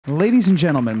Ladies and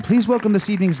gentlemen, please welcome this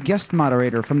evening's guest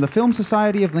moderator from the Film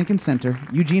Society of Lincoln Center,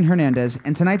 Eugene Hernandez,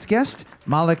 and tonight's guest,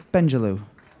 Malik Bendjelloul.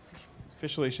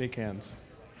 Officially shake hands.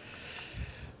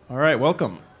 All right,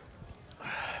 welcome.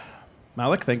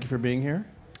 Malik, thank you for being here.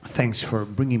 Thanks for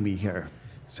bringing me here.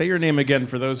 Say your name again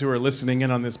for those who are listening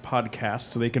in on this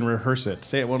podcast so they can rehearse it.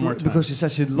 Say it one more time. Because it's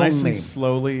such a long nice name. And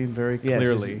slowly and very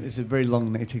clearly. It's a very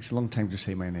long name. It takes a long time to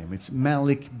say my name. It's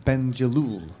Malik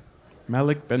Bendjelloul.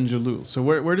 Malik Bendjelloul. So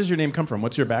where does your name come from?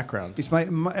 What's your background? It's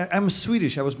I'm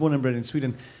Swedish. I was born and bred in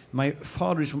Sweden. My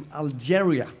father is from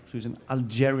Algeria, so it's an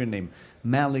Algerian name.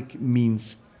 Malik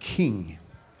means king,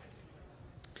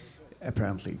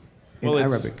 apparently, in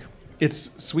Arabic.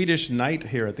 It's Swedish Knight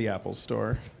here at the Apple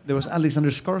Store. There was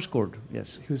Alexander Skarsgård,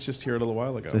 yes. He was just here a little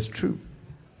while ago. That's true.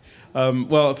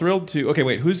 Well, thrilled to... Okay,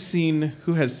 wait. Who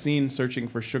has seen Searching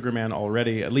for Sugarman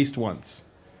already at least once?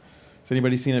 Has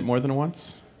anybody seen it more than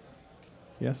once?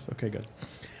 Yes? Okay, good.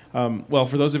 Well,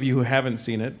 for those of you who haven't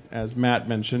seen it, as Matt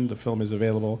mentioned, the film is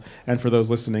available. And for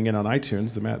those listening in on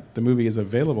iTunes, the movie is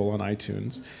available on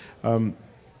iTunes.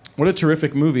 What a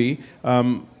terrific movie.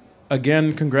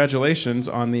 Again, congratulations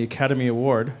on the Academy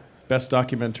Award, Best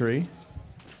Documentary.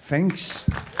 Thanks.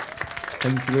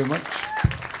 Thank you very much.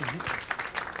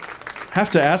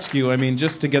 Have to ask you, I mean,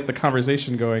 just to get the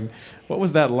conversation going, what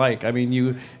was that like? I mean,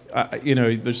 you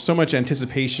know, there's so much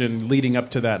anticipation leading up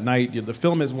to that night. The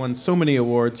film has won so many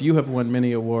awards. You have won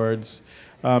many awards.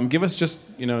 Give us just,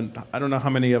 you know, I don't know how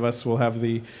many of us will have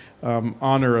the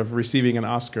honor of receiving an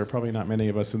Oscar. Probably not many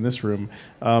of us in this room.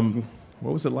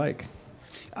 What was it like?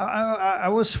 I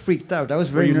was freaked out. I was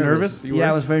very nervous. You were?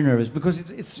 I was very nervous because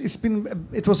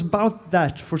it was about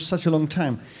that for such a long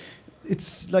time.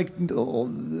 It's like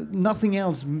nothing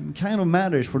else kind of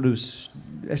matters for those,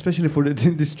 especially for the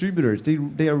distributors.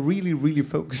 They are really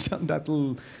focused on that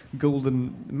little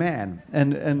golden man,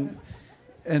 and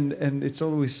it's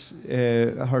always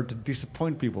hard to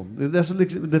disappoint people. That's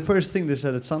the first thing they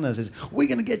said at Sundance is, "We're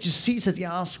gonna get you seats at the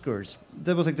Oscars."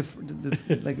 That was like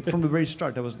like from the very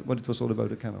start. That was what it was all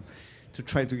about. Kind of to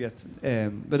try to get.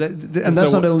 And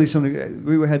that's not only Sony.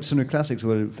 We had Sony Classics, who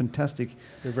were a fantastic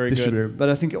distributor. Good. But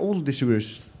I think all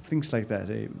distributors things like that.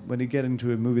 When they get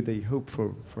into a movie, they hope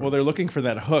for. Well, they're looking for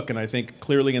that hook, and I think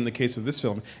clearly in the case of this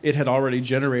film, it had already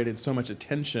generated so much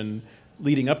attention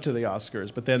leading up to the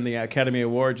Oscars, but then the Academy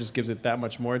Award just gives it that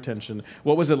much more attention.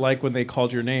 What was it like when they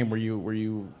called your name? Were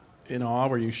you in awe?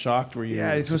 Were you shocked? Were you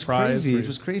it surprised? Was crazy. It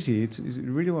was crazy. It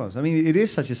really was. I mean, it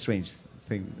is such a strange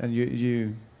thing, and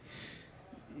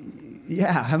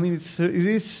yeah, I mean, it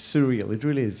is surreal. It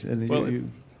really is. And well,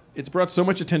 it's brought so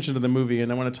much attention to the movie,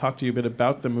 and I want to talk to you a bit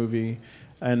about the movie.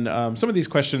 And some of these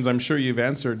questions I'm sure you've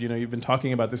answered. You know, you've been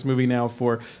talking about this movie now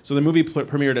so the movie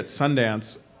premiered at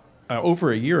Sundance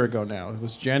over a year ago now. It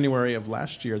was January of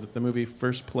last year that the movie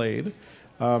first played.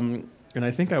 And I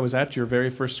think I was at your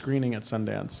very first screening at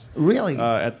Sundance. Really?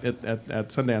 At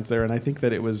Sundance there. And I think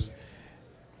that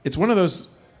it's one of those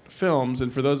films,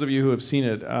 and for those of you who have seen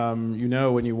it, you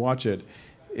know when you watch it,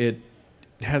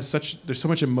 there's so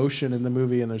much emotion in the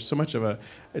movie, and there's so much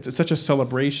it's such a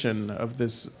celebration of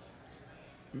this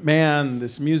man,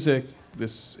 this music,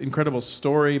 this incredible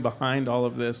story behind all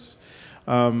of this.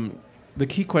 The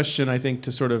key question, I think,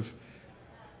 to sort of,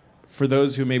 for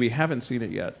those who maybe haven't seen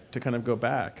it yet, to kind of go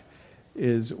back,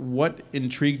 is what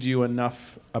intrigued you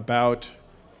enough about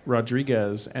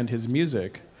Rodriguez and his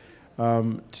music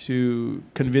to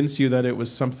convince you that it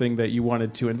was something that you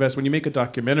wanted to invest? When you make a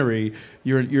documentary,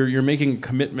 you're making a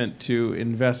commitment to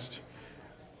invest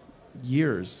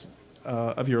years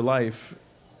of your life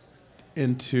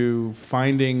into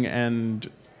finding and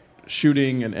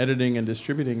shooting and editing and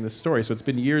distributing this story. So it's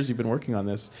been years you've been working on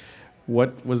this.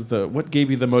 What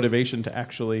gave you the motivation to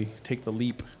actually take the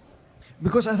leap?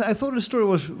 Because I thought the story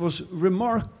was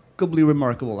remarkably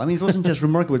remarkable. I mean, it wasn't just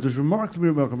remarkable; it was remarkably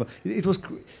remarkable. It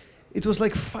was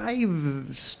like 5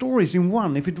 stories in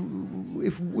one.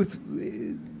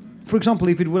 For example,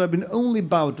 if it would have been only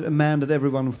about a man that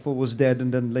everyone thought was dead,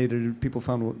 and then later people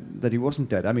found that he wasn't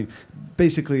dead. I mean,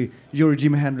 basically, you're a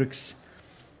Jimi Hendrix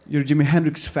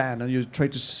fan, and you try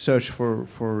to search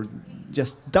for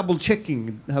just double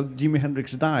checking how Jimi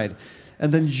Hendrix died,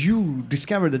 and then you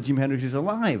discover that Jimi Hendrix is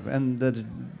alive, and that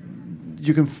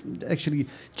you can actually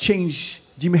change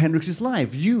Jimi Hendrix's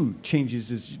life.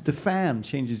 The fan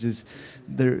changes his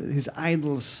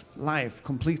idol's life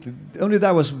completely. Only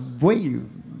that was way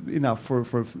enough for a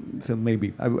film,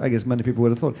 maybe. I guess many people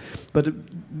would have thought. But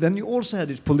then you also had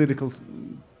this political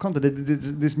content.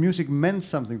 This music meant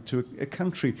something to a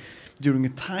country during a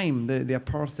time, the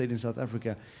apartheid in South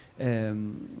Africa.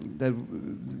 That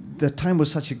time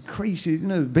was such a crazy,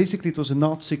 basically it was a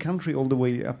Nazi country all the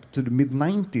way up to the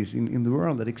mid-90s in the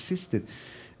world that existed.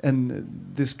 And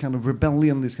this kind of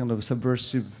rebellion, this kind of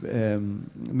subversive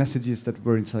messages that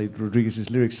were inside Rodriguez's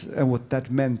lyrics, and what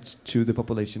that meant to the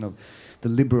population of the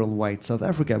liberal white South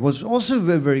Africa was also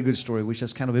a very good story, which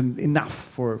is kind of enough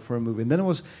for a movie. And then it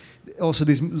was also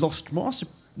this lost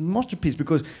masterpiece,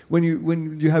 because when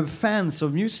you have fans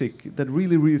of music that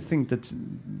really think that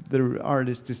their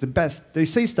artist is the best, they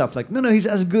say stuff like, no, he's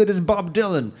as good as Bob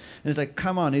Dylan, and it's like,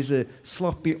 come on, he's a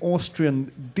sloppy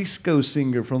Austrian disco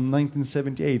singer from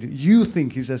 1978. You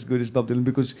think he's as good as Bob Dylan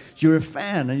because you're a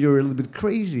fan and you're a little bit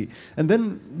crazy, and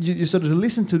then you started to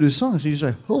listen to the songs and you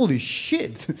say, holy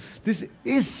shit, this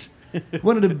is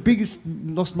one of the biggest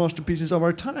lost masterpieces of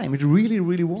our time. It really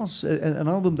was an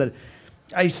album that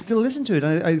I still listen to it.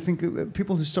 I think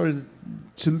people who started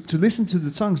to listen to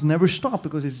the songs never stop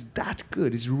because it's that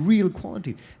good. It's real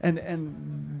quality,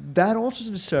 and that also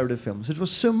deserved a film. So it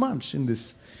was so much in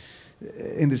this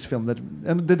film, that,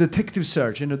 and the detective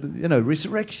search,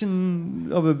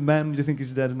 resurrection of a man you think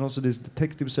is dead, and also this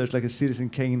detective search, like a Citizen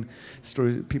Kane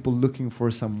story, people looking for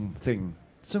something.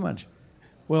 So much.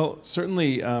 Well,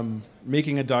 certainly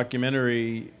making a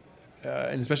documentary,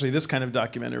 and especially this kind of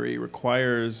documentary,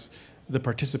 requires the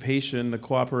participation, the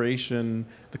cooperation,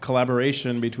 the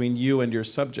collaboration between you and your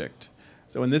subject.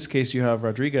 So in this case, you have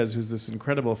Rodriguez, who's this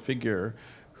incredible figure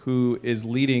who is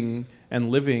leading and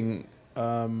living,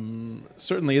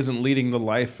 certainly isn't leading the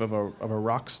life of a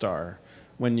rock star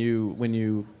when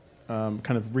you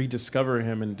kind of rediscover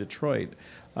him in Detroit.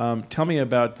 Tell me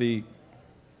about the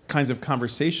kinds of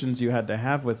conversations you had to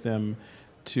have with him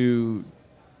to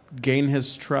gain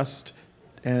his trust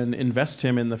and invest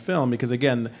him in the film, because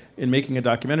again, in making a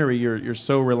documentary, you're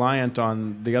so reliant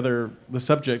on the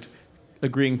subject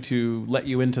agreeing to let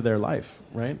you into their life,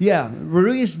 right? Yeah,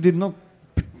 Rodriguez did not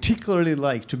particularly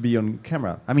like to be on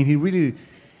camera. I mean, he really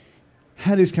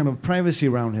had this kind of privacy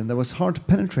around him that was hard to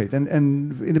penetrate. And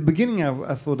in the beginning,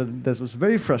 I thought that was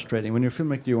very frustrating. When you're a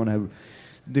filmmaker, you want to have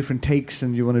different takes,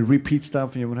 and you want to repeat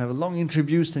stuff, and you want to have a long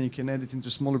interviews, and you can edit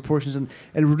into smaller portions. And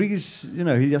Rodriguez,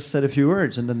 he just said a few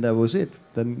words, and then that was it.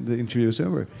 Then the interview was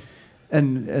over.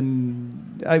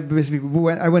 And I basically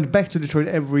went back to Detroit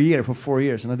every year for 4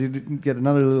 years, and I didn't get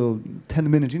another little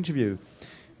 10-minute interview,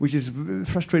 which is a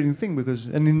frustrating thing,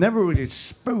 and he never really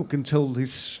spoke and told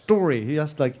his story. He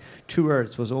just like 2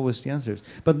 words was always the answers.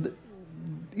 But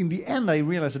in the end, I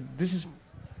realized that this is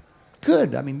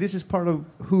good. I mean, this is part of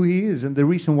who he is, and the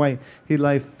reason why his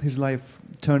life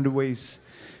turned the ways,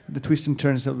 the twists and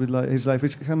turns of his life.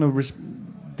 It's kind of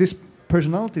this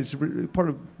personality is part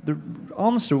of the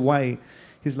answer why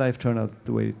his life turned out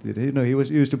the way it did. He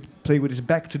used to play with his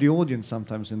back to the audience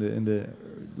sometimes in the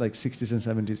like 60s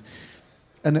and 70s,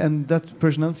 and that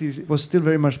personality was still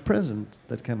very much present.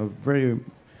 That kind of very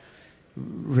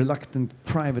reluctant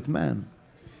private man.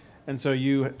 And so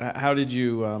how did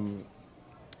you?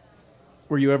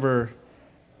 Were you ever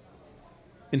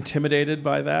intimidated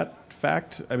by that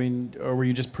fact? I mean, or were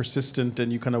you just persistent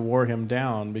and you kind of wore him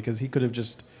down, because he could have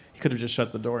just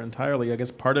shut the door entirely? I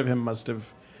guess part of him must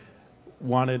have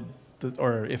wanted,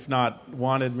 or if not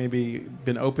wanted, maybe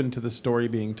been open to the story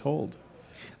being told.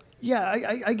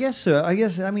 Yeah, I guess so.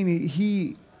 I mean,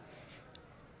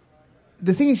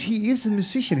 the thing is, he is a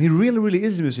musician. He really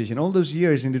is a musician. All those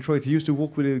years in Detroit, he used to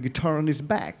walk with a guitar on his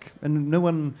back, and no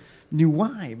one knew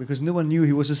why, because no one knew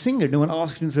he was a singer. No one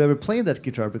asked him to ever play that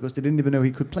guitar because they didn't even know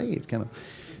he could play it, kind of.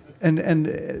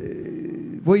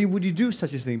 And why would you do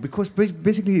such a thing? Because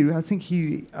basically, I think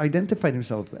he identified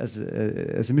himself as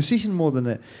a musician more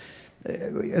than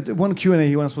at one Q&A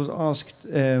he once was asked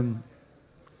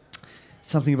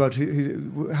something about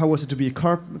how was it to be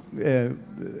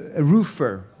a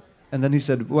roofer, and then he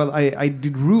said, "Well, I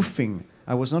did roofing.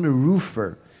 I was not a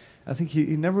roofer." I think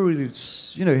he never really,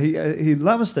 he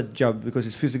loves that job because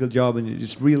it's a physical job and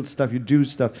it's real stuff, you do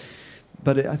stuff.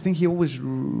 But I think he always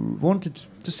wanted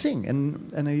to sing,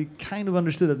 and I kind of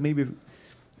understood that maybe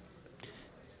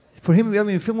for him, I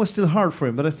mean, film was still hard for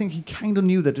him, but I think he kind of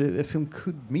knew that a film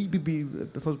could maybe be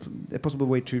a possible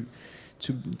way to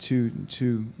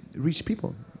reach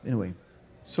people in a way.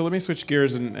 So let me switch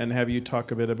gears and have you talk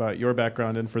a bit about your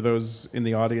background, and for those in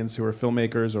the audience who are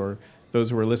filmmakers or those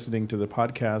who are listening to the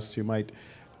podcast who might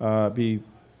be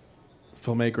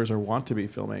filmmakers or want to be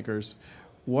filmmakers,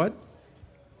 what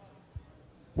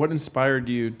inspired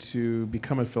you to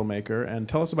become a filmmaker? And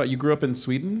tell us about, you grew up in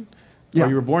Sweden? Yeah. Or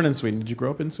you were born in Sweden. Did you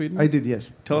grow up in Sweden? I did,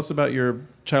 yes. Tell us about your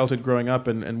childhood growing up,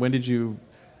 and when did you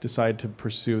decide to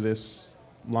pursue this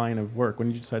line of work? When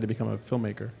did you decide to become a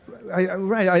filmmaker?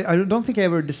 I don't think I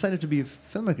ever decided to be a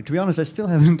filmmaker. To be honest, I still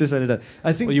haven't decided that.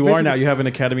 I think. Well, you are now. You have an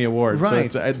Academy Award.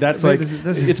 Right. So that's like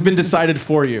it's been decided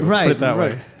for you. Right. Put it that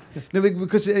way. No,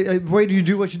 because why do you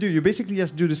do what you do? You basically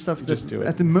just do the stuff Just do it.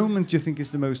 at the moment you think is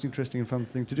the most interesting and fun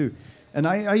thing to do. And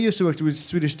I used to work with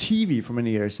Swedish TV for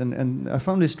many years, and I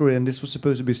found this story, and this was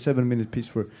supposed to be a 7-minute piece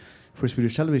for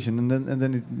Swedish television, and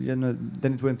then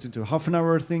it went into a half an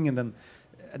hour thing, and then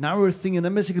an hour thing, and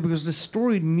then basically because the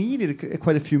story needed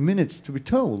quite a few minutes to be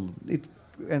told, it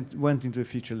went into a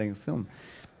feature-length film.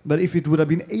 But if it would have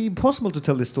been possible to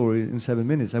tell the story in 7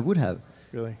 minutes, I would have.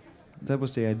 Really? That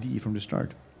was the idea from the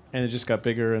start. And it just got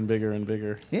bigger and bigger and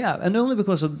bigger. Yeah, and only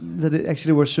because that it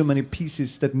actually were so many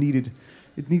pieces that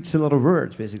it needs a lot of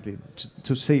words basically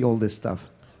to say all this stuff.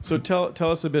 So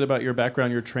tell us a bit about your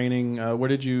background, your training. What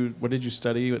did you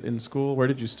study in school? Where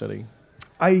did you study?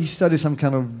 I studied some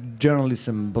kind of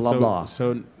journalism, blah blah.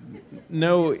 So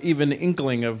no even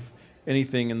inkling of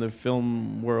anything in the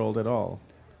film world at all.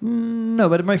 No,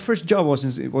 but my first job was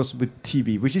with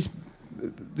TV, which is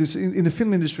this in the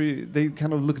film industry. They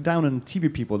kind of look down on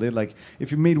TV people. They're like,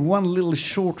 if you made one little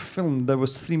short film that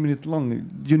was 3 minutes long,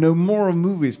 you know more of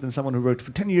movies than someone who worked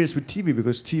for 10 years with TV,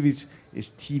 because TV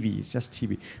is TV. It's just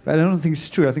TV. But I don't think it's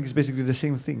true. I think it's basically the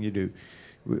same thing you do.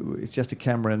 It's just a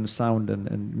camera and sound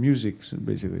and music, so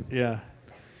basically. Yeah.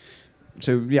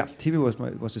 So yeah, TV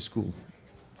was the school.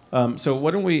 So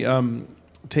why don't we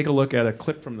take a look at a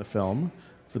clip from the film?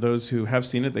 For those who have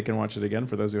seen it, they can watch it again.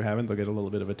 For those who haven't, they'll get a little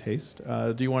bit of a taste.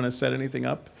 Do you want to set anything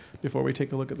up before we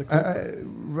take a look at the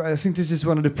clip? I think this is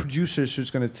one of the producers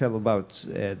who's going to tell about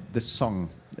the song,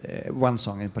 one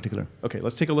song in particular. Okay,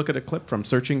 let's take a look at a clip from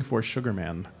Searching for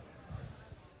Sugarman.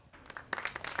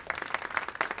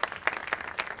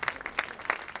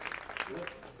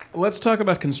 Let's talk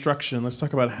about construction. Let's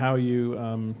talk about how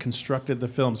you constructed the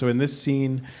film. So in this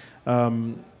scene,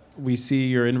 we see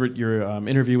your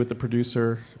interview with the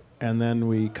producer, and then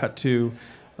we cut to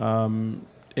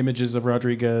images of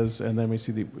Rodriguez, and then we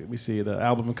see the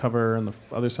album cover and the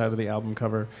other side of the album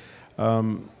cover.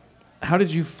 How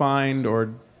did you find,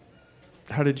 or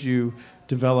how did you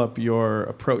develop your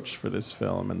approach for this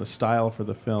film and the style for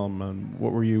the film, and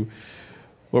what were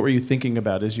you thinking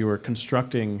about as you were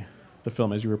constructing the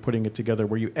film, as you were putting it together?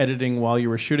 Were you editing while you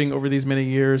were shooting over these many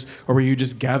years, or were you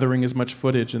just gathering as much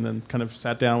footage and then kind of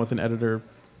sat down with an editor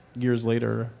years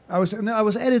later? I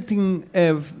was editing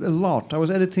a lot. I was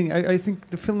editing. I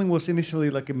think the filming was initially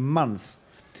like a month,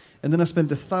 and then I spent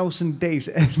 1,000 days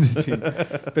editing.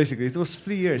 Basically, it was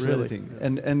 3 years editing,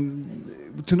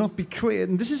 and to not be creative.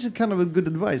 And this is a kind of a good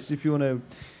advice if you want to.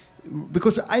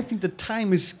 Because I think that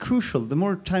time is crucial. The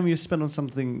more time you spend on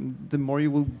something, the more you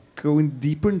will go in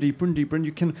deeper and deeper and deeper. And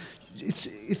you can,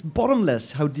 it's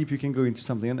bottomless how deep you can go into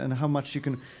something, and how much you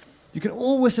can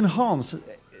always enhance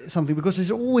something, because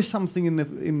there's always something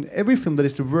in every film that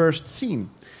is the worst scene.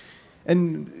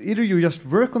 And either you just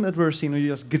work on that worst scene, or you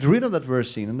just get rid of that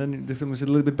worst scene, and then the film is a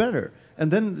little bit better. And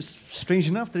then, strange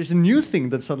enough, there's a new thing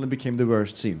that suddenly became the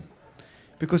worst scene.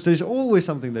 Because there's always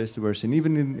something that is the worst scene.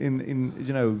 Even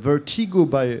in Vertigo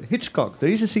by Hitchcock, there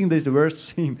is a scene that is the worst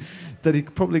scene that he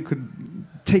probably could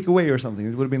take away or something.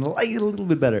 It would have been a little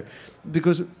bit better.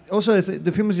 Because also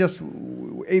the film is just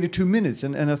 82 minutes,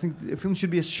 and I think the film should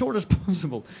be as short as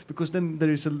possible, because then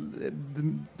there's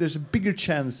a bigger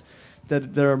chance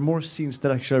that there are more scenes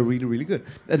that actually are really, really good.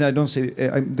 And I don't say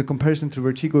the comparison to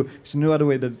Vertigo is no other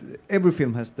way that every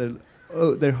film has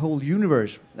their whole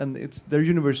universe, and it's their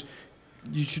universe.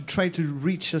 You should try to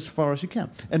reach as far as you can.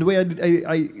 And the way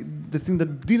the thing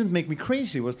that didn't make me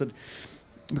crazy was that,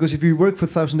 because if you work for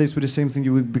 1,000 days with the same thing,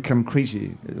 you would become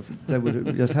crazy. That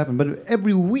would just happen. But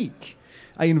every week,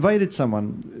 I invited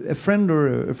someone, a friend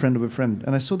or a friend of a friend,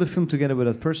 and I saw the film together with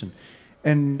that person,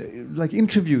 and like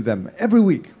interview them every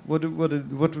week. What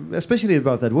especially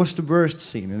about that? What's the worst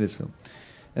scene in this film?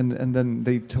 And then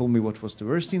they told me what was the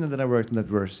worst scene, and then I worked on that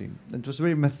worst scene. And it was a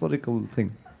very methodical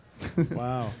thing.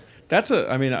 Wow. That's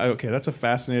a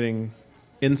fascinating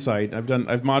insight.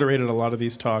 I've moderated a lot of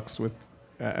these talks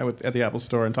at the Apple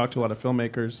Store and talked to a lot of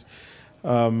filmmakers,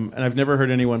 and I've never heard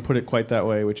anyone put it quite that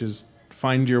way, which is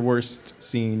find your worst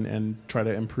scene and try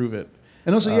to improve it.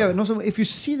 And also, and also, if you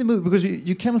see the movie, because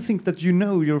you cannot think that you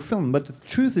know your film, but the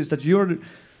truth is that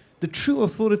the true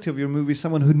authority of your movie is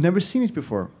someone who'd never seen it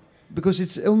before, because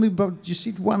it's only about you see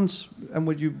it once, and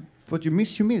what you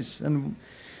miss, and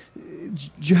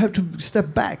you have to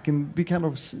step back and be kind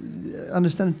of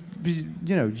understand.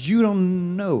 You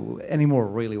don't know anymore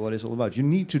really what it's all about. You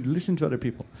need to listen to other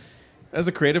people, As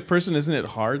a creative person, isn't it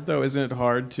hard though? Isn't it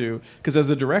hard to, because as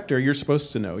a director, you're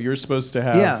supposed to know. You're supposed to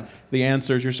have the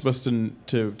answers. You're supposed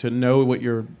to know what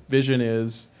your vision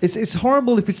is. It's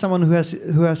horrible if it's someone who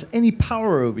has any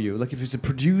power over you. Like if it's a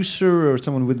producer or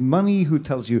someone with money who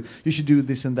tells you you should do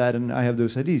this and that, and I have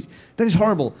those ideas. That is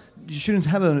horrible. You shouldn't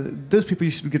have those people.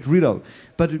 You should get rid of.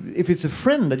 But if it's a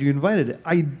friend that you invited,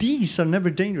 ideas are never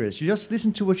dangerous. You just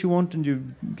listen to what you want and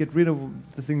you get rid of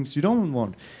the things you don't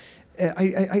want.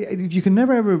 You can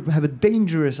never ever have a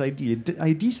dangerous idea.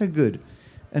 Ideas are good,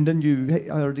 and then you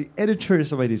are the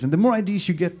editors of ideas. And the more ideas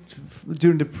you get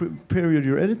during the period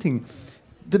you're editing,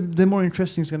 the more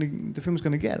interesting the film is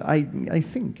going to get. I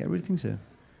think. I really think so.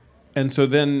 And so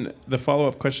then the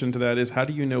follow-up question to that is, how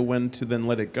do you know when to then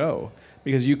let it go?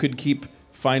 Because you could keep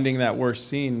finding that worst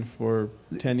scene for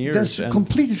 10 years. That's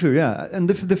completely true, yeah. And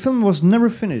the film was never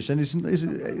finished, and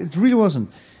it really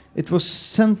wasn't. It was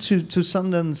sent to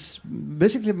Sundance,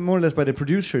 basically more or less by the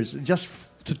producers, just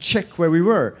to check where we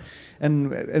were.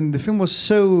 And the film was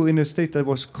so in a state that it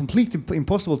was completely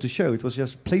impossible to show. It was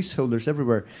just placeholders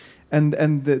everywhere. And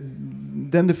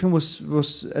then the film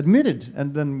was admitted,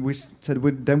 and then we said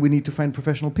then we need to find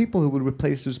professional people who will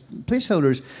replace those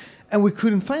placeholders, and we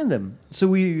couldn't find them. So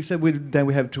we said then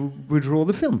we have to withdraw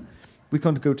the film. We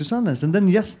can't go to Sundance. And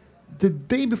then the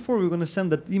day before we were going to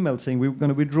send that email saying we were going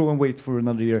to withdraw and wait for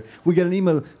another year, we got an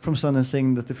email from Sundance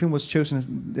saying that the film was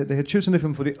chosen, that they had chosen the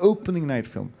film for the opening night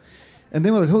film. And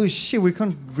they were like, holy shit, we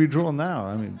can't withdraw now.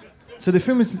 I mean, so the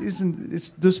film isn't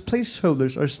those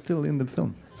placeholders are still in the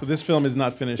film. So this film is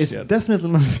not finished yet. It's definitely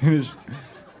not finished.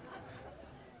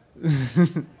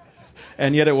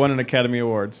 And yet it won an Academy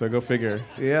Award, so go figure.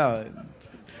 Yeah.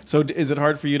 So is it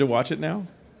hard for you to watch it now?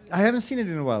 I haven't seen it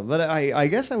in a while, but I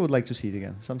guess I would like to see it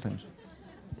again sometimes.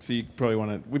 So you probably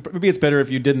want to. Maybe it's better if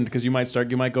you didn't, because you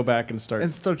might go back and start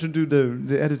to do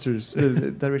the editor's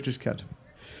the director's cut.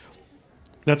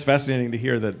 That's fascinating to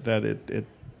hear that it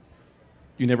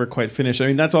you never quite finish. I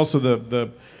mean, that's also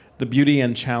the beauty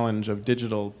and challenge of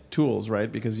digital tools,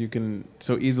 right? Because you can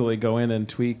so easily go in and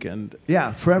tweak and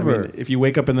forever. I mean, if you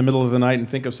wake up in the middle of the night and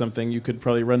think of something, you could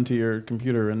probably run to your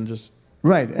computer and just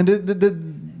and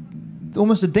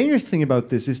almost the dangerous thing about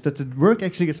this is that the work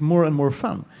actually gets more and more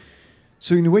fun.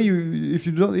 So in a way,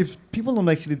 if people don't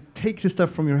actually take the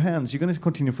stuff from your hands, you're going to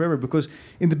continue forever, because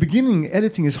in the beginning,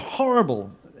 editing is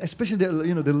horrible, especially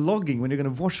the logging, when you're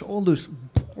going to watch all those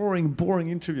boring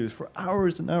interviews for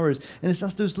hours and hours, and it's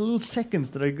just those little seconds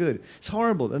that are good. It's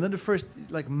horrible, and then the first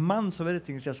months of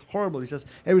editing is just horrible. It's just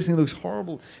everything looks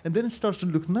horrible, and then it starts to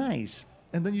look nice.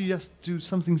 And then you just do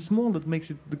something small that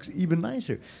makes it look even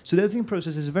nicer. So the editing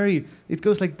process is it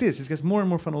goes like this. It gets more and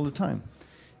more fun all the time.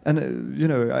 And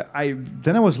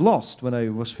then I was lost when I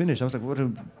was finished. I was like, what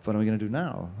am I going to do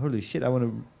now? Holy shit! I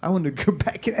want to go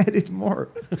back and edit more,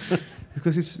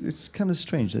 because it's kind of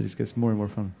strange that it gets more and more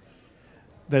fun.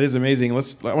 That is amazing.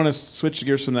 I want to switch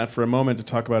gears from that for a moment to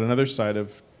talk about another side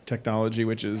of technology,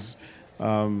 which is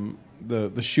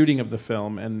the shooting of the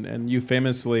film. And you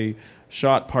famously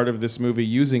shot part of this movie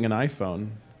using an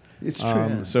iPhone. It's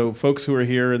true. So folks who are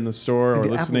here in the store or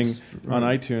listening Apples, on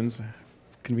iTunes,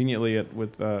 conveniently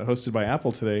hosted by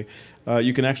Apple today,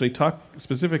 you can actually talk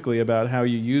specifically about how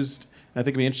you used, I think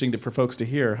it'd be interesting for folks to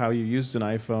hear how you used an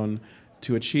iPhone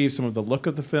to achieve some of the look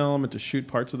of the film and to shoot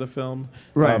parts of the film.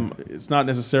 Right. It's not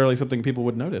necessarily something people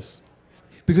would notice.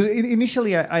 Because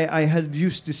initially I had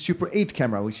used this Super 8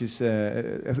 camera, which is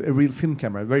a real film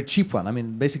camera, a very cheap one. I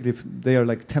mean, basically they are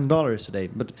like $10 today,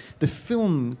 but the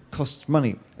film costs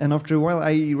money. And after a while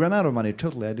I ran out of money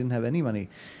totally. I didn't have any money,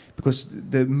 because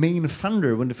the main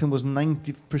funder, when the film was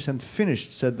 90%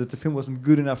 finished, said that the film wasn't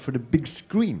good enough for the big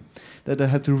screen, that I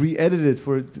had to re-edit it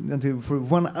for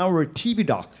 1 hour TV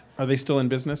doc. Are they still in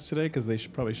business today? Because they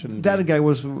probably shouldn't. That guy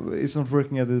is not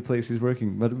working at the place he's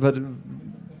working, but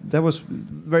that was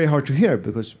very hard to hear,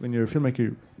 because when you're a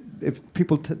filmmaker, if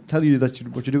people tell you that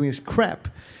what you're doing is crap,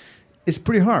 it's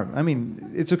pretty hard. I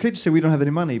mean, it's okay to say we don't have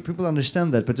any money. People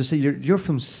understand that, but to say your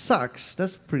film sucks,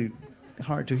 that's pretty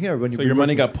hard to hear. When so your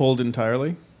money got pulled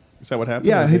entirely? Is that what happened?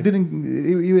 Yeah,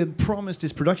 he had promised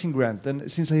his production grant, and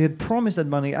since I had promised that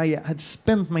money, I had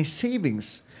spent my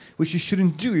savings, which you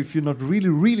shouldn't do if you not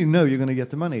really know you're going to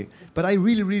get the money. But I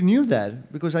really knew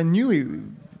that, because I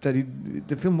knew that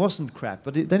the film wasn't crap.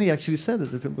 But then he actually said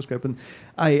that the film was crap, and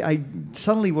I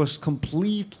suddenly was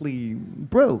completely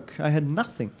broke. I had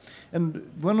nothing. And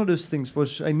one of those things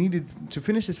was I needed to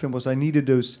finish this film was I needed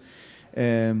those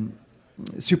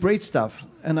Super 8 stuff,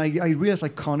 and I realized I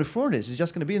can't afford this. It's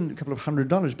just going to be a couple of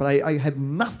 $100, but I have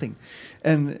nothing.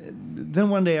 And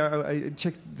then one day I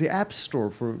checked the app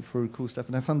store for cool stuff,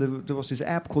 and I found there was this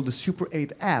app called the Super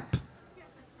 8 app.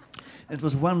 It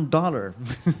was $1.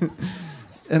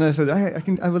 And I said,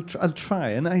 I'll try.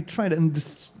 And I tried, and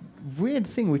this weird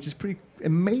thing, which is pretty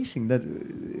amazing, that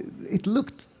it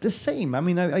looked the same. I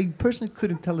mean, I personally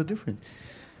couldn't tell the difference.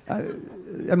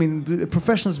 I mean, the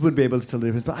professionals would be able to tell the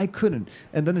difference, but I couldn't.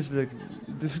 And then it's like,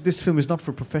 this film is not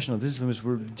for professionals. This film is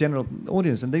for general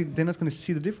audience, and they're not going to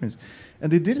see the difference.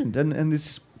 And they didn't. And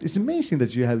it's amazing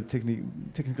that you have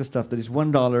technical stuff that is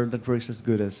 $1 that works as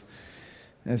good as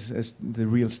the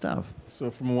real stuff.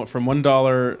 So from a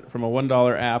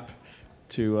 $1 app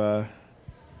to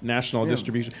national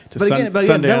distribution to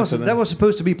Sundance. That was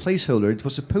supposed to be placeholder. It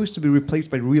was supposed to be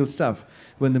replaced by real stuff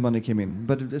when the money came in.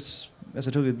 But as I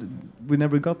told you, we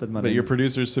never got that money. But your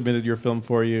producers submitted your film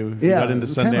for you. You got into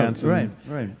Sundance.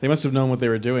 Right. They must have known what they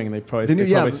were doing, and they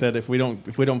probably said, if we don't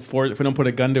put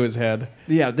a gun to his head.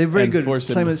 Yeah, they're very good.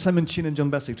 Simon Chin and John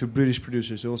Bassett, two British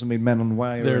producers who also made Man on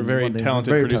Wire. They're very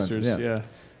talented producers. Yeah.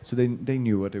 So they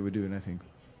knew what they were doing, I think.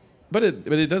 But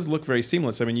it does look very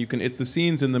seamless. I mean, it's the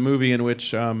scenes in the movie in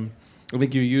which I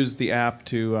think you used the app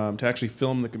to actually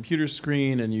film the computer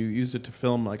screen, and you used it to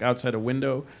film like outside a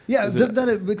window. Yeah,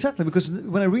 exactly. Because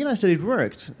when I realized that it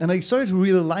worked, and I started to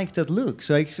really like that look,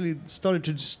 so I actually started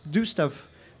to just do stuff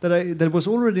that was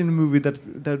already in the movie that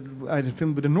I had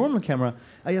filmed with a normal camera.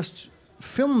 I just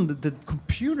filmed the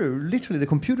computer, literally the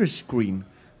computer screen,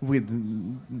 with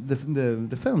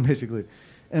the film basically.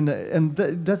 And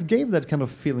that gave that kind of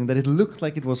feeling that it looked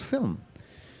like it was film,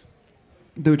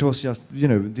 though it was just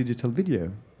digital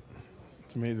video.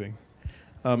 It's amazing.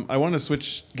 I want to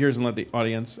switch gears and let the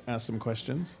audience ask some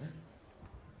questions.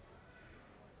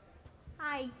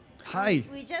 Hi.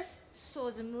 We just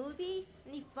saw the movie,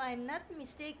 and if I'm not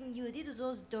mistaken, you did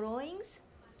those drawings.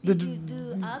 Did you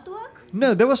do artwork?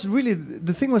 No, that was really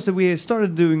the thing. Was that we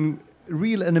started doing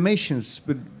real animations,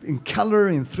 but in color,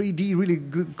 in 3D, really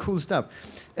good, cool stuff.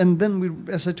 And then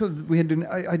as I told,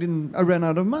 I ran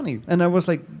out of money, and I was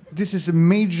like, this is a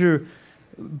major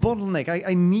bottleneck.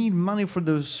 I need money for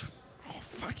those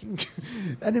fucking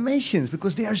animations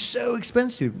because they are so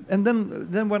expensive. And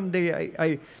then one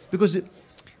day because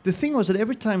the thing was that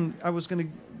every time I was going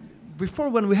to, before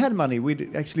when we had money,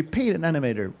 we'd actually paid an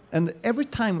animator. And every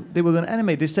time they were going to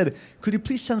animate, they said, could you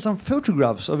please send some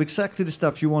photographs of exactly the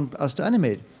stuff you want us to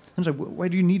animate? I was like, why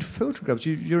do you need photographs?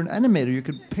 You're an animator. You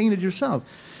could paint it yourself.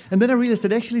 And then I realized that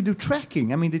they actually do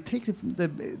tracking. I mean, they take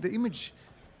the image,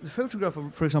 the photograph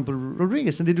of, for example,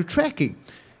 Rodriguez, and they do tracking.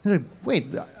 I was like, wait,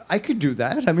 I could do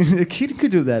that. I mean, a kid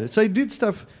could do that. So I did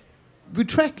stuff with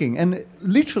tracking. And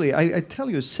literally, I tell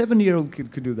you, a 7-year-old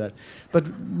kid could do that.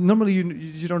 But normally,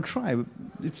 you don't try.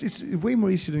 It's way more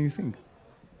easier than you think.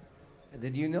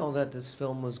 Did you know that this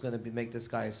film was going to make this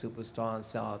guy a superstar and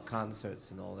sell out concerts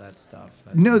and all that stuff?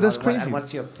 And no, that's crazy. And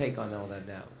what's your take on all that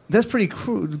now? That's pretty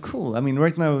cool. I mean,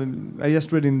 right now, I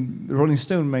just read in Rolling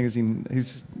Stone magazine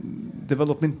his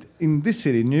development in this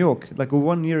city, New York. Like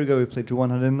 1 year ago, he played to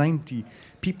 190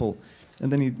 people.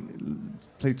 And then he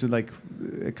played to like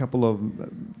a couple of,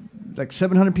 like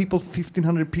 700 people,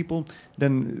 1,500 people.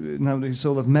 Then now he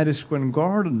sold at Madison Square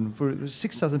Garden for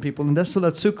 6,000 people. And that sold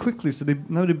out so quickly. So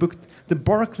now they booked the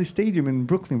Barclays Stadium in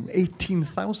Brooklyn,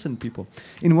 18,000 people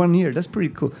in 1 year. That's pretty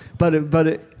cool. But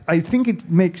I think it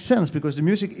makes sense because the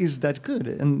music is that good.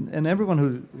 And everyone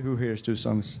who hears those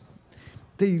songs,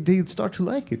 they start to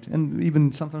like it and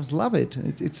even sometimes love it.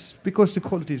 It's because the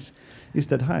quality is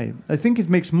that high. I think it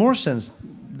makes more sense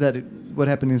that what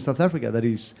happened in South Africa, that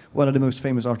he's one of the most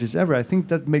famous artists ever. I think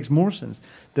that makes more sense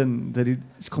than that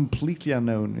it's completely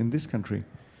unknown in this country.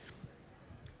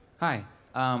 Hi.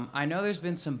 I know there's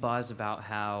been some buzz about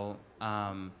how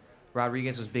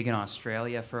Rodriguez was big in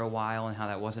Australia for a while and how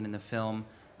that wasn't in the film.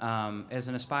 As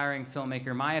an aspiring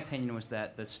filmmaker, my opinion was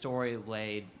that the story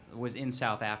was in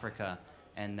South Africa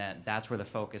and that's where the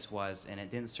focus was, and it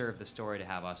didn't serve the story to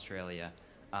have Australia.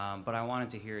 But I wanted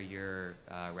to hear your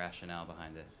rationale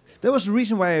behind it. That was the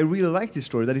reason why I really liked this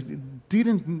story, that it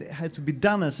didn't have to be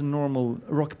done as a normal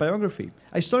rock biography.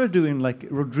 I started doing like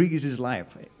Rodriguez's life.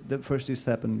 First this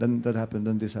happened, then that happened,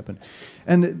 then this happened.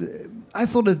 And I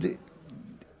thought that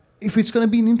if it's going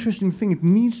to be an interesting thing, it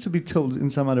needs to be told in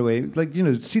some other way. Like,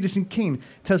 Citizen Kane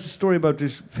tells a story about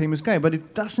this famous guy, but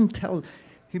it doesn't tell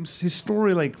his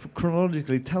story like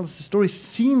chronologically. It tells the story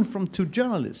seen from two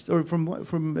journalists, or from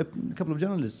a couple of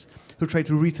journalists who tried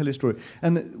to retell his story.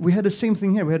 And we had the same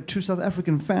thing here. We had two South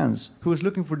African fans who was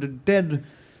looking for the dead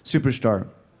superstar.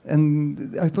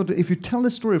 And I thought if you tell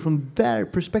the story from their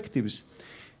perspectives,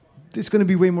 it's going to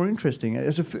be way more interesting.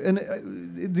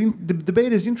 The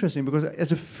debate is interesting because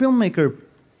as a filmmaker,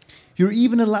 you're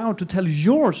even allowed to tell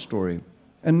your story.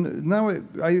 And now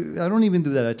I don't even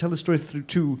do that. I tell the story through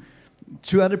two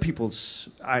to other people's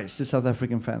eyes, the South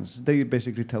African fans. They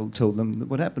basically told them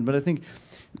what happened. But I think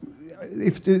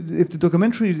if the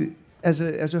documentary as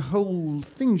a whole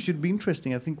thing should be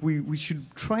interesting, I think we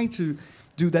should try to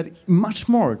do that much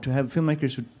more, to have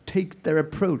filmmakers who take their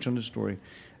approach on the story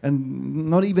and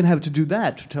not even have to do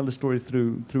that to tell the story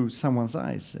through someone's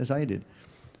eyes, as I did.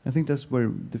 I think that's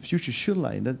where the future should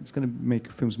lie. That's going to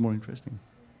make films more interesting.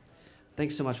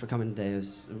 Thanks so much for coming today. It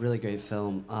was a really great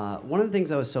film. One of the things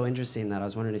that was so interesting that I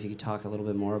was wondering if you could talk a little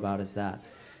bit more about is that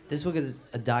this book is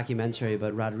a documentary,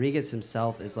 but Rodriguez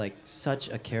himself is like such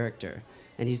a character.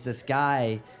 And he's this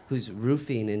guy who's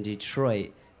roofing in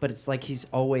Detroit, but it's like he's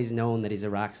always known that he's a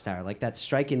rock star. Like that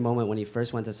striking moment when he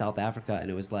first went to South Africa,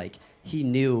 and it was like he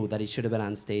knew that he should have been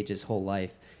on stage his whole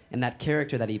life. And that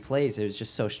character that he plays, it was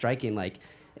just so striking. Like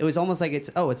it was almost like it's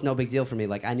no big deal for me.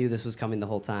 Like I knew this was coming the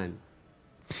whole time.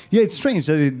 Yeah, it's strange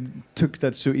that he took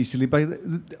that so easily. But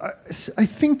I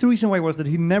think the reason why was that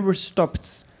he never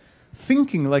stopped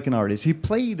thinking like an artist. He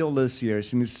played all those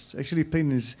years, and actually played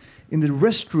in the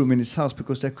restroom in his house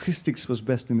because the acoustics was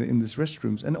best in these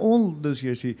restrooms. And all those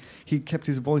years, he kept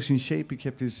his voice in shape. He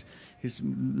kept his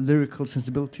lyrical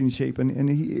sensibility in shape, and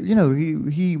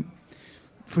he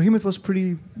for him it was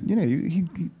pretty.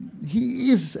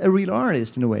 He is a real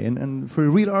artist in a way, and for a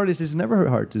real artist, it's never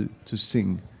hard to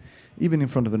sing, even in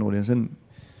front of an audience. And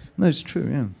no, it's true,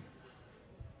 yeah.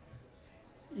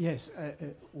 Yes,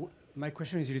 my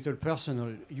question is a little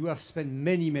personal. You have spent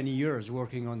many, many years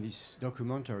working on this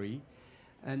documentary,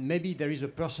 and maybe there is a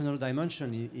personal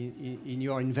dimension in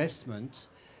your investment.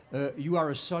 You are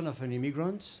a son of an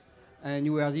immigrant, and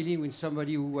you are dealing with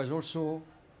somebody who was also,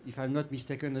 if I'm not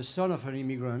mistaken, a son of an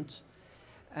immigrant.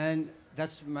 And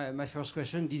that's my first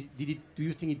question. Do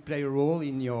you think it played a role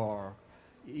in your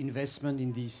investment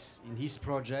in his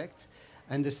project?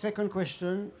 And the second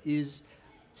question is,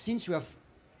 since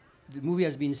the movie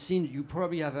has been seen, you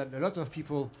probably have had a lot of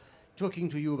people talking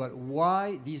to you about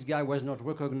why this guy was not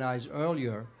recognized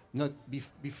earlier, not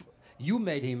before you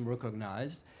made him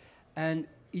recognized. And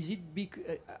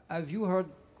have you heard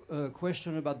a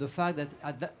question about the fact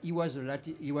that he was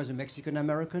a Mexican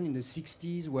American in the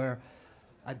 60s, where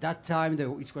at that time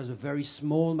it was a very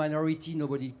small minority,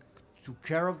 nobody took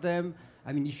care of them.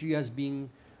 I mean, if he has been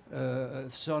a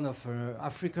son of an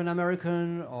African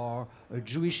American or a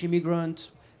Jewish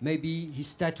immigrant, maybe his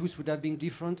status would have been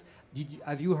different.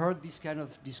 Have you heard this kind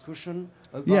of discussion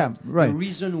about the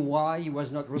reason why he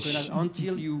was not recognized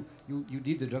until you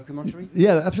did the documentary?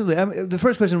 Yeah, absolutely. The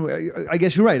first question, I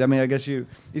guess you're right. I mean, I guess you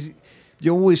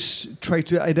always try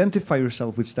to identify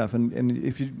yourself with stuff, and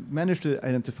if you manage to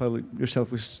identify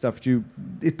yourself with stuff,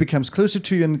 it becomes closer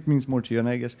to you and it means more to you. And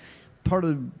I guess part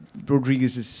of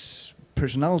Rodriguez's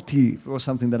personality was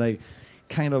something that I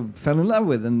kind of fell in love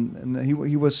with, and he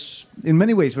was in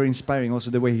many ways very inspiring.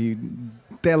 Also the way he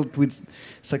dealt with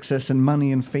success and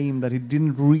money and fame, that he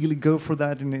didn't really go for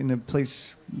that in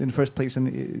the first place.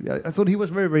 And I thought he was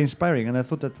very, very inspiring, and I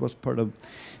thought that was part of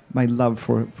my love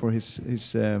for his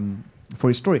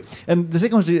story. And the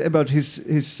second was about his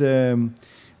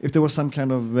if there was some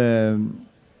kind of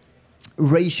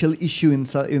racial issue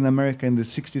in America in the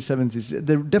 60s, 70s.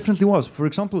 There definitely was. For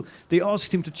example, they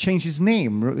asked him to change his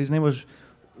name. His name was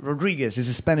Rodriguez. It's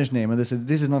a Spanish name, and they said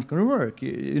this is not going to work.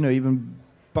 Even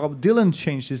Bob Dylan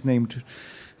changed his name to.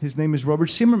 His name is Robert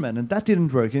Zimmerman, and that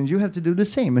didn't work. And you have to do the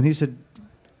same. And he said,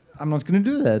 "I'm not going to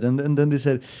do that." And then they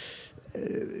said,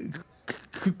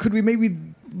 "Could we maybe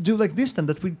do like this then?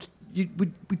 That we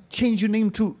change your name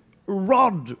to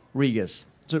Rodriguez.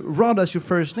 So Rod as your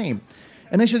first name."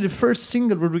 And actually, the first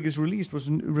single Rodriguez released was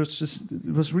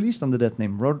released under that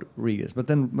name, Rodriguez. But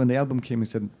then when the album came, he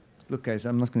said, "Look, guys,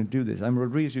 I'm not going to do this. I'm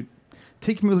Rodriguez. You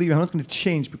take me or leave. I'm not going to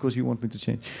change because you want me to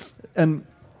change." And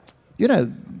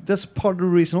that's part of the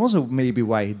reason also maybe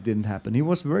why it didn't happen. He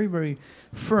was very, very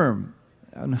firm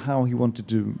on how he wanted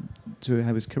to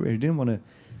have his career. He didn't want to,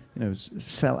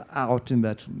 sell out in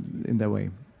that way.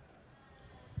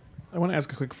 I want to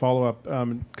ask a quick follow-up.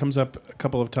 It comes up a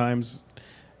couple of times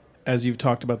as you've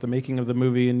talked about the making of the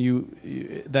movie, and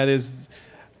that is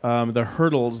the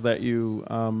hurdles that you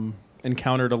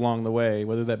encountered along the way,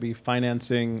 whether that be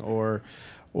financing or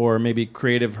maybe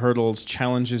creative hurdles,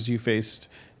 challenges you faced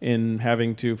in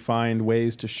having to find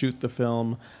ways to shoot the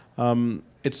film.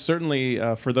 It's certainly,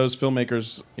 for those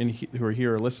filmmakers who are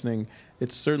here or listening,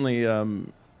 it certainly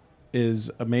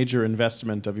is a major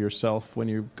investment of yourself when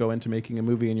you go into making a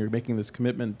movie and you're making this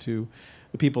commitment to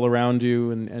the people around you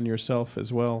and yourself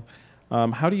as well.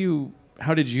 How did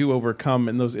you overcome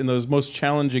in those most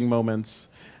challenging moments?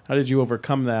 How did you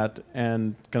overcome that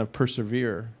and kind of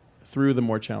persevere through the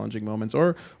more challenging moments,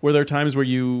 or were there times where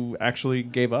you actually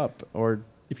gave up, or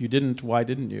if you didn't, why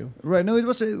didn't you? Right. No, it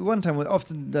was one time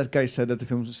after that guy said that the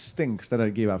film stinks that I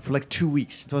gave up for like 2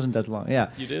 weeks. It wasn't that long. Yeah.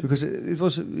 You did? Because it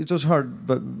was hard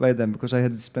by then because I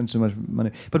had spent so much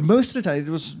money. But most of the time it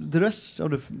was the rest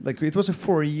of the like it was a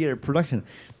 4-year production,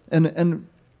 and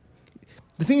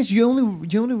the thing is you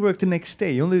only work the next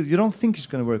day. You don't think it's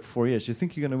going to work 4 years. You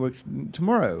think you're going to work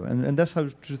tomorrow, and that's how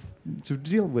to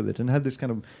deal with it and have this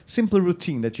kind of simple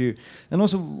routine that you. And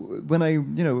also when I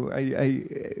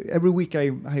every week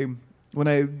when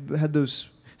I had those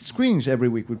screenings every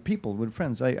week with people, with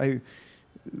friends,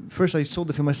 first I saw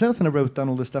the film myself and I wrote down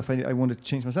all the stuff I wanted to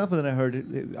change myself, and then I heard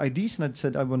ideas and I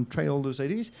said I want to try all those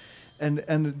ideas.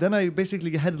 And then I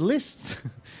basically had lists.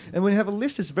 And when you have a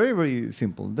list, it's very, very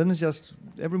simple. Then it's just,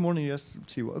 every morning you just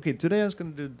see, okay, today I was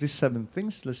going to do these 7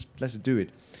 things, let's do it.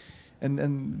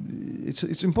 And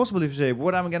it's impossible if you say,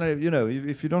 what I'm going to,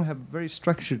 if you don't have a very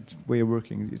structured way of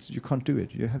working, you can't do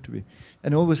it. You have to be.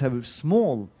 And always have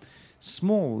small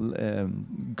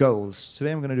goals.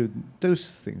 Today I'm going to do those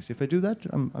things. If I do that,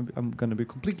 I'm going to be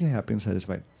completely happy and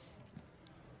satisfied.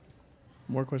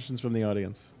 More questions from the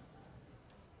audience.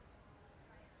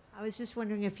 I was just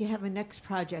wondering if you have a next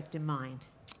project in mind.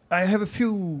 I have a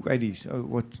few ideas of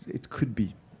what it could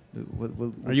be.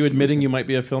 Are you admitting you might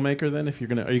be a filmmaker then?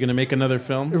 Are you gonna make another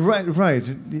film? Right.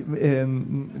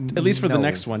 At least for the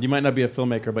next one, you might not be a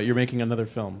filmmaker, but you're making another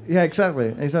film. Yeah,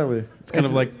 exactly. It's kind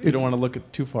of like you don't want to look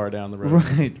too far down the road.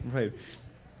 Right.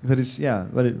 But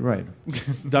right.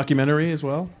 Documentary as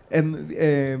well. And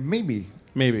maybe.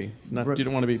 Not. Right. You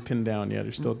don't want to be pinned down yet.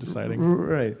 You're still deciding.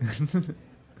 Right.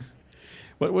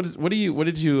 What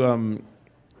did you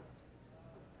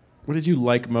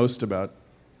like most about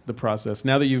the process?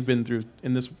 Now that you've been through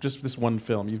in this one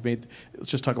film, let's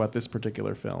just talk about this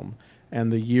particular film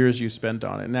and the years you spent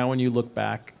on it. Now when you look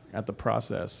back at the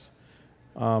process,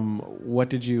 what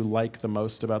did you like the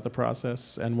most about the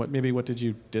process, and what did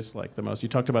you dislike the most? You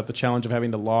talked about the challenge of having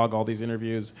to log all these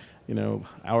interviews,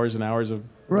 hours and hours of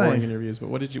boring interviews. But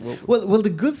what did you? Well,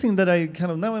 the good thing that I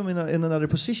kind of now I'm in another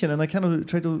position, and I kind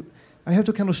of I have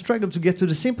to kind of struggle to get to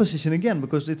the same position again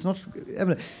because it's not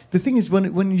evident. The thing is,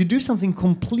 when you do something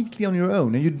completely on your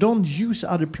own and you don't use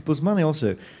other people's money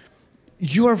also,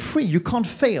 you are free. You can't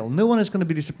fail. No one is going to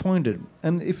be disappointed.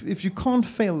 And if you can't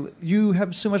fail, you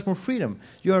have so much more freedom.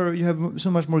 You have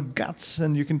so much more guts,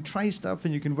 and you can try stuff,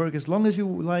 and you can work as long as you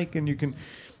like, and you can,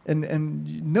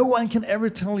 and no one can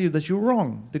ever tell you that you're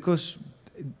wrong because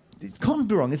it can't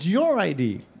be wrong. It's your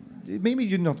idea. Maybe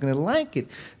you're not going to like it,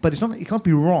 but it can't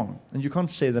be wrong, and you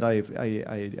can't say that I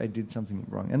did something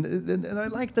wrong. And I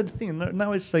like that thing.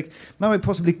 Now it's like now I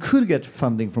possibly could get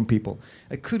funding from people.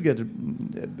 I could get a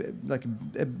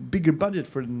bigger budget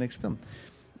for the next film,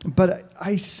 but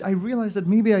I realized that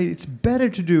maybe it's better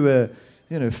to do a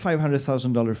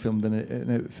 $500,000 film than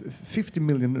a $50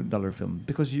 million film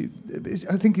because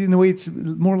I think in a way it's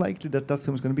more likely that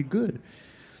film is going to be good.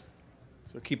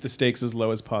 So keep the stakes as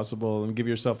low as possible and give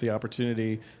yourself the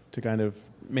opportunity to kind of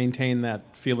maintain that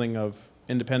feeling of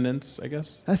independence, I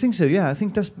guess? I think so, yeah. I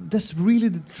think that's really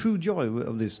the true joy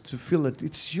of this, to feel that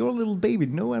it's your little baby.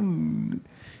 No one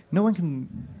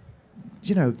can,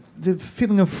 the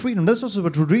feeling of freedom. That's also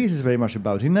what Rodriguez is very much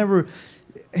about. He never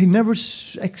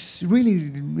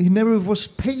was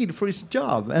paid for his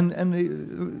job, and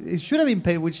he should have been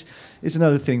paid, which is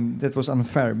another thing that was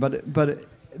unfair. But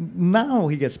now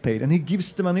he gets paid and he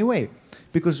gives the money away,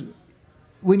 because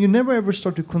when you never ever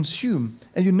start to consume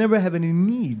and you never have any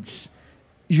needs,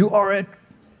 you are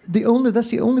that's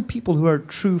the only people who are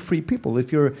true free people.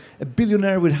 If you're a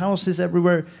billionaire with houses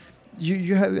everywhere,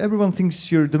 you have everyone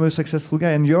thinks you're the most successful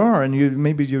guy, and you are, and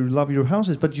maybe you love your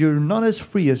houses, but you're not as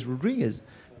free as Rodriguez.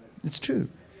 It's true.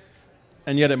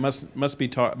 And yet it must be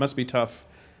tough.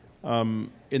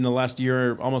 In the last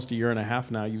year, almost a year and a half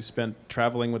now, you've spent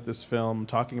traveling with this film,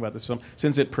 talking about this film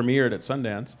since it premiered at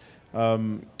Sundance,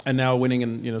 and now winning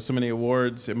in so many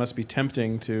awards. It must be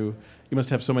tempting to. You must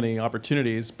have so many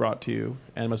opportunities brought to you,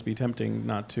 and it must be tempting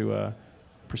not to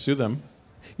pursue them.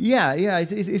 Yeah.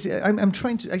 I'm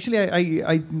trying to actually.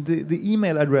 The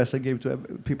email address I gave to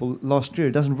people last year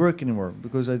doesn't work anymore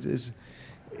because it's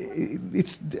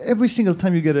every single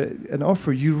time you get an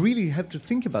offer, you really have to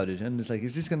think about it, and it's like,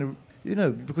 is this going to,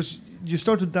 because you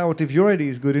start to doubt if your idea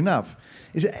is good enough.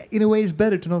 In a way, it's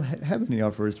better to not have any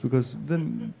offers, because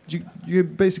then you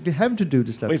basically have to do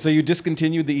the stuff. Wait, so you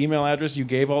discontinued the email address you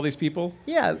gave all these people?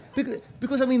 Yeah,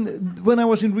 because I mean, when I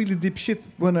was in really deep shit,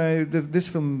 when I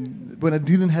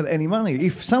didn't have any money,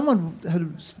 if someone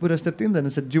would have stepped in then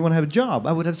and said, "Do you want to have a job?"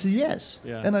 I would have said yes,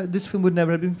 yeah. And this film would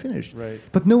never have been finished. Right.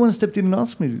 But no one stepped in and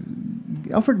asked me,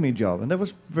 offered me a job, and that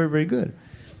was very, very good.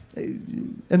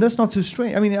 And that's not too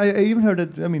strange. I mean, I even heard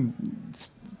that. I mean,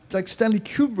 like Stanley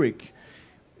Kubrick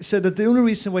said that the only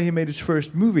reason why he made his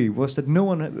first movie was that no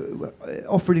one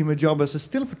offered him a job as a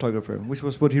still photographer, which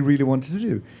was what he really wanted to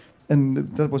do.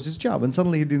 And that was his job. And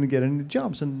suddenly he didn't get any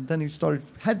jobs. And then he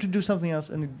had to do something else,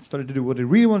 and he started to do what he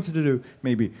really wanted to do,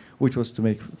 maybe, which was to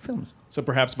make films. So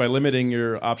perhaps by limiting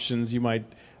your options, you might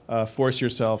force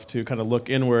yourself to kind of look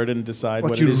inward and decide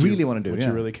what you it is really want to do, what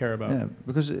you really care about. Yeah,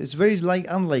 because it's very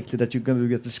unlikely that you're going to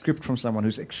get the script from someone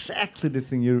who's exactly the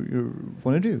thing you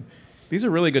want to do. These are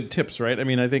really good tips, right? I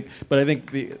mean, I think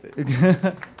the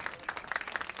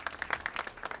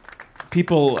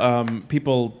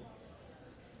people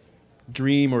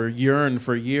dream or yearn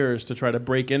for years to try to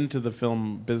break into the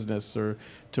film business or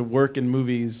to work in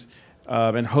movies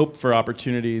and hope for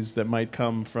opportunities that might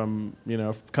come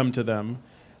to them.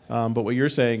 But what you're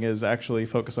saying is actually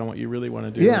focus on what you really want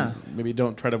to do. Yeah. Maybe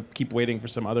don't try to keep waiting for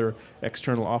some other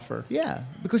external offer. Yeah,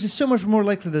 because it's so much more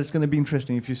likely that it's going to be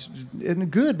interesting if you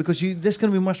and good because there's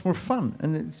going to be much more fun.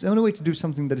 And it's the only way to do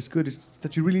something that is good is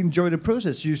that you really enjoy the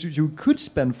process. You could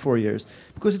spend 4 years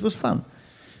because it was fun.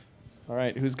 All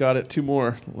right, who's got it? 2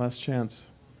 more. Last chance.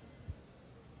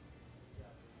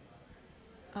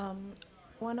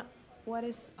 What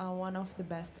is one of the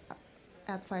best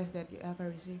advice that you ever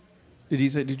received? Did you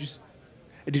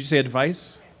say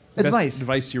advice? Advice. Best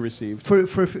advice you received. For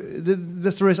the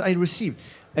best advice I received.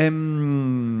 I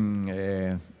don't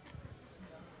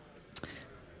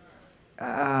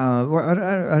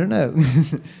know.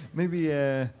 Maybe.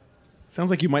 Sounds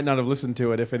like you might not have listened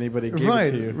to it if anybody gave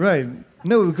it to you. Right.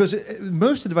 No, because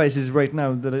most advice is right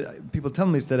now that people tell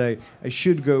me is that I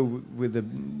should go with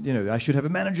I should have a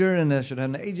manager and I should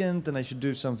have an agent and I should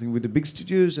do something with the big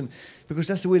studios and because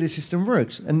that's the way the system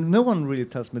works. And no one really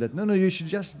tells me that. No, you should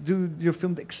just do your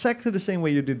film exactly the same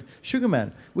way you did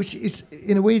Sugarman, which is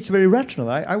in a way it's very rational.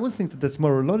 I would think that that's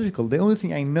more logical. The only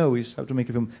thing I know is how to make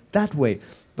a film that way.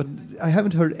 But I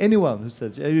haven't heard anyone who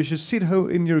says you should sit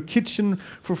in your kitchen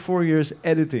for 4 years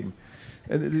editing.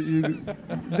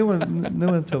 No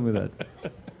one told me that.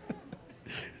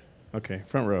 Okay,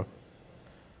 front row.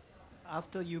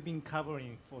 After you've been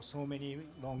covering for so many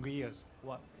long years,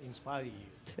 what inspired you?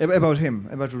 About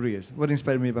Rodriguez. What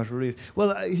inspired me about Rodriguez?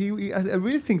 Well, I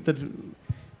really think that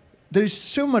there is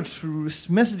so much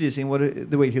messages in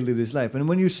the way he lived his life, and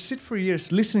when you sit for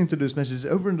years listening to those messages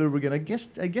over and over again, I guess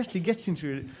he gets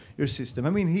into your system. I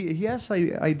mean, he has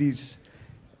ideas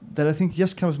that I think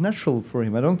just comes natural for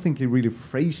him. I don't think he really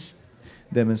phrased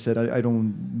them and said, "I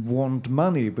don't want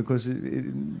money," because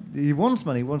he wants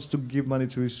money. He wants to give money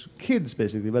to his kids,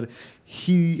 basically. But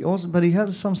he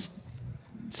has some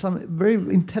very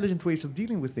intelligent ways of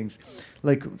dealing with things,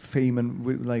 like fame and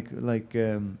with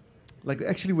like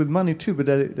actually with money too, but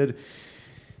that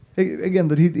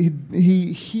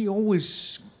he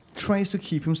always tries to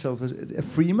keep himself as a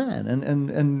free man,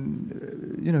 and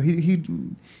you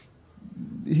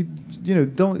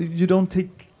don't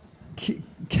take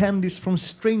candies from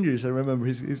strangers. I remember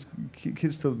his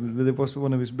kids told me that it was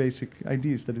one of his basic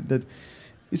ideas that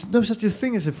it's no such a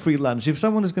thing as a free lunch. If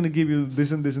someone is going to give you this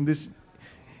and this and this.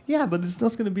 Yeah, but it's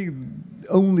not going to be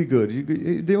only good.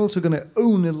 They're also going to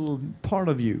own a little part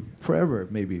of you forever,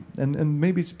 maybe. And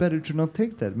maybe it's better to not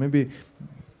take that. Maybe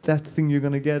that thing you're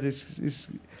going to get is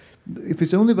if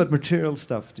it's only about material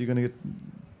stuff, you're going to get.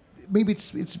 Maybe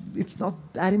it's not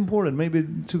that important. Maybe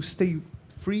to stay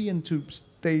free and to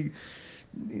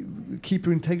keep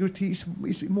your integrity is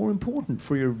more important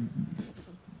for your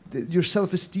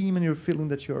self-esteem and your feeling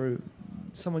that you're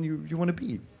someone you want to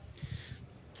be.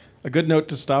 A good note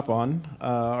to stop on.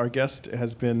 Our guest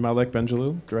has been Malik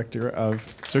Bendjelloul, director of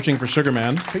Searching for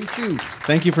Sugarman. Thank you.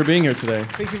 Thank you for being here today.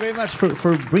 Thank you very much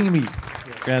for bringing me.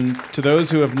 And to those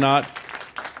who have not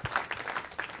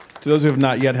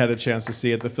yet had a chance to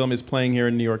see it, the film is playing here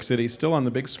in New York City, still on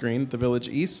the big screen, the Village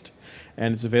East,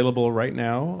 and it's available right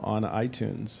now on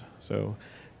iTunes. So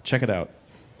check it out.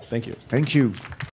 Thank you. Thank you.